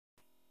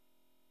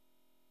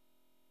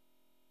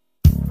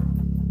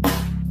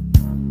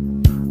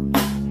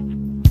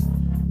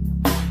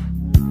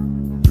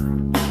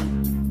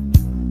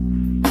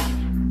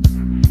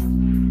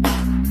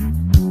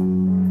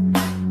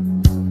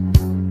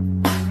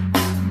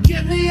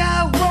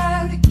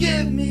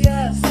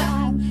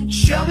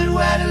Show me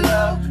where to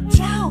look,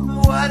 tell me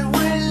what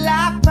will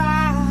I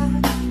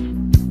find?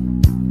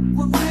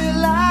 What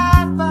will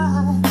I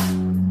find?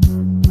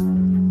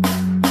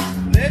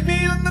 Lay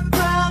me on the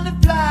ground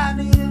and fly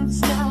me in the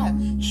sky.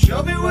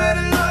 Show me where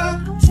to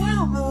look,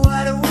 tell me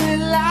what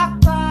will I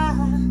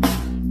find?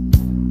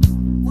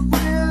 What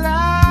will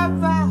I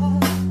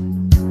find?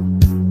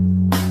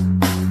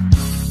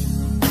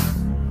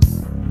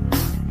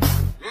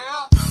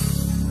 Yeah.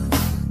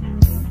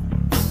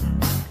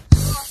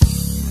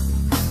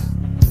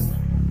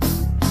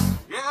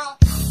 Yeah.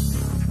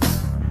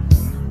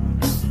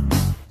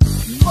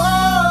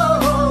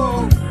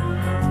 Whoa,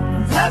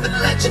 haven't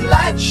let your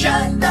light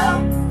shine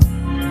down.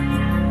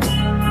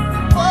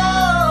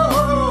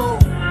 Whoa,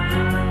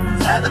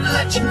 haven't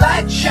let your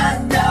light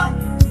shine down.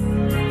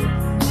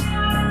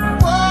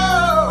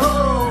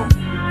 Whoa,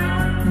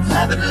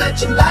 haven't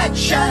let your light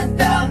shine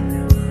down.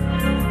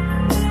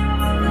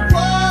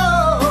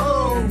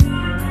 Whoa,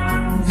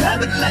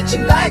 haven't let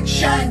your light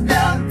shine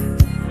down.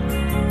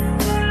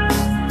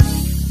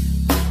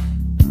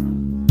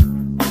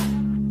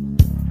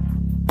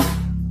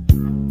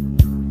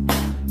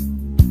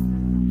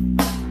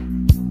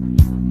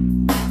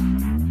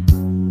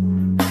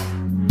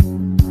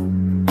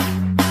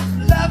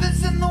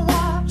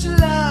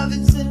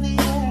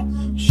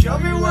 Show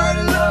me where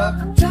to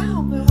look,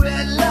 tell me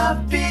where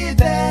love be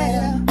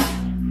there.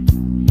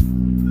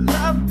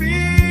 Love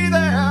be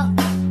there.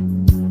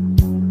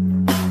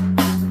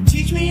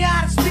 Teach me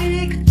how to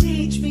speak,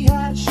 teach me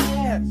how to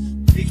share.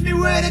 Teach me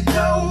where to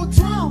go,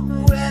 tell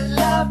me where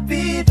love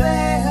be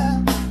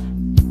there.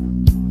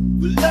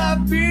 Will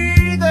love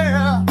be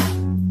there?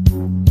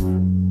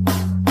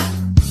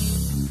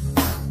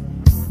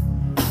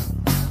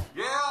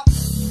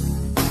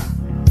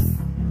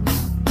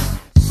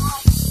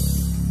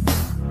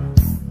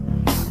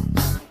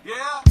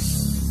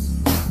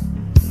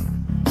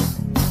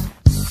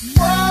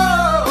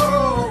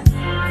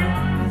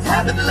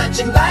 Haven't let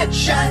your light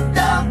shine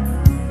down.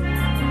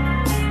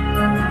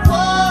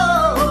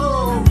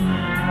 Whoa,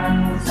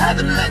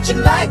 haven't let your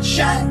light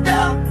shine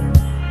down.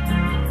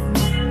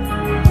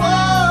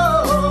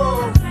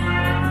 Whoa,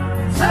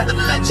 haven't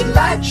let your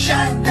light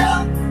shine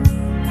down.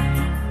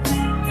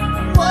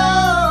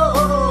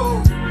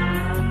 Whoa,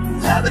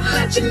 haven't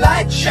let your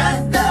light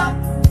shine down.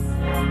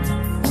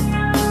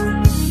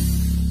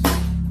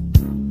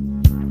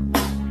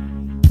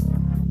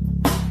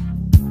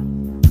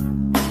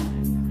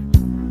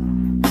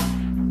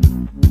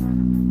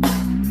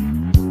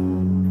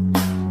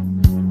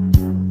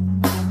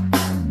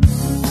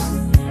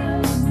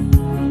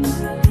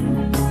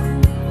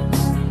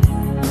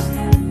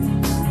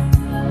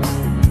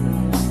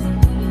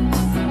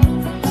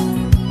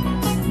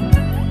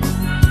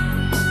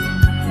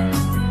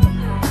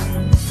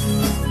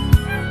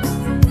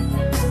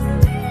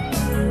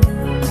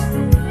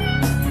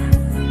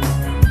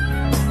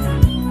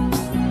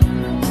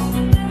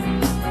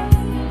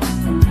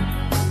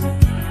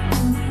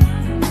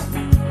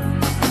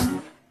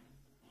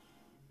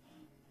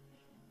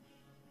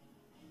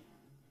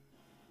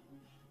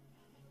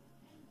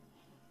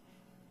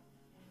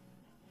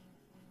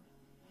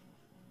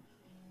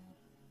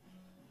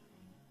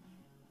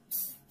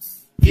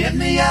 Give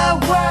me a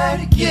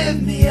word,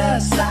 give me a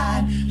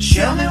sign.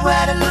 Show me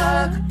where to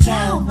look,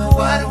 tell me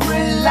what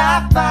will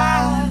I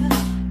find?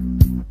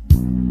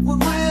 What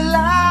will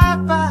I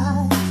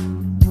find?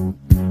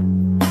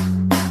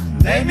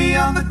 Lay me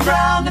on the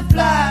ground and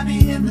fly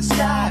me in the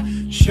sky.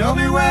 Show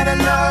me where to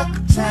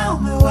look, tell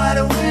me what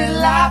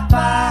will I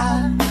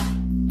find?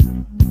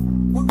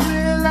 What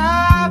will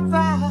I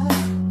find?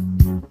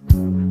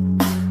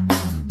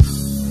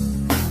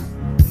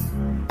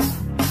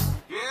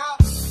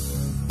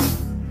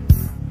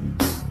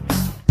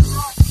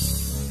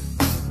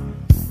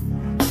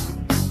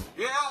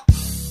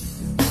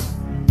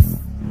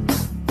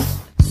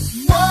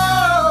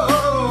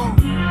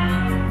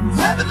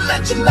 Haven't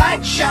let your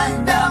light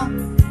shine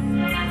down.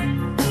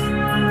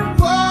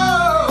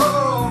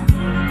 Whoa,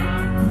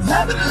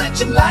 haven't let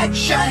your light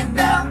shine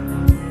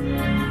down.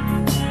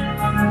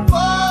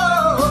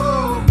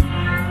 Whoa,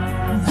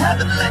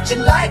 haven't let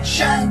your light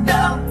shine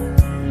down.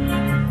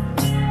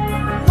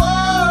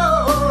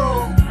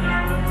 Whoa,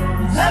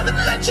 haven't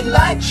let your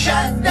light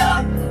shine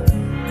down.